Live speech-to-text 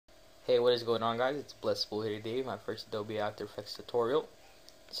Hey, what is going on, guys? It's Blissful here today, my first Adobe After Effects tutorial.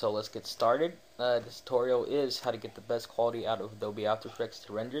 So let's get started. This tutorial is how to get the best quality out of Adobe After Effects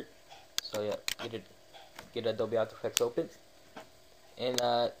to render. So yeah, get Adobe After Effects open and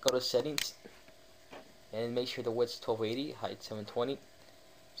go to settings and make sure the width is 1280, height 720,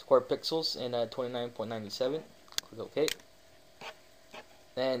 square pixels and 29.97. Click OK.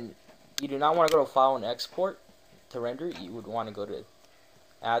 Then you do not want to go to File and Export to render. You would want to go to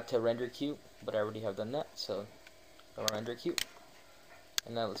Add to Render Queue, but I already have done that, so go to Render Queue.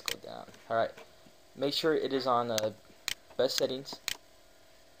 And now let's go down. Alright, make sure it is on Best Settings,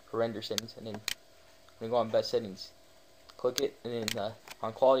 for Render Settings, and then when you go on Best Settings, click it, and then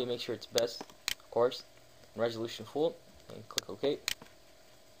on Quality, make sure it's Best, of course, and Resolution Full, and click OK.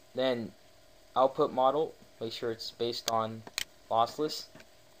 Then Output Model, make sure it's based on Lossless.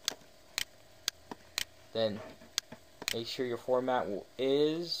 Then make sure your format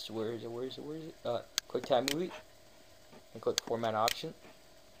is, where is it? QuickTime Movie, and click Format option.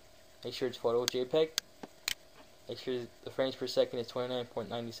 Make sure it's Photo JPEG. Make sure the frames per second is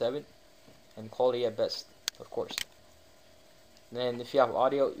 29.97, and quality at best, of course. Then if you have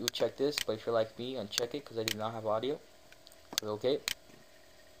audio, you check this, but if you're like me, uncheck it because I do not have audio. Click OK.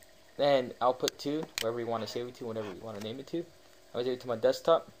 Then output to wherever you want to save it to, whatever you want to name it to. I will save it to my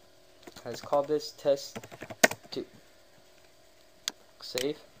desktop. Let's call this test 2.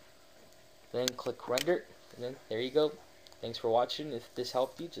 Save, then click render, and then there you go. Thanks for watching. If this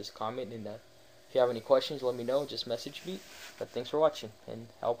helped you, just comment, and if you have any questions, let me know. Just message me. But thanks for watching, and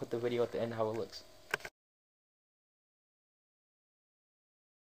I'll put the video at the end how it looks.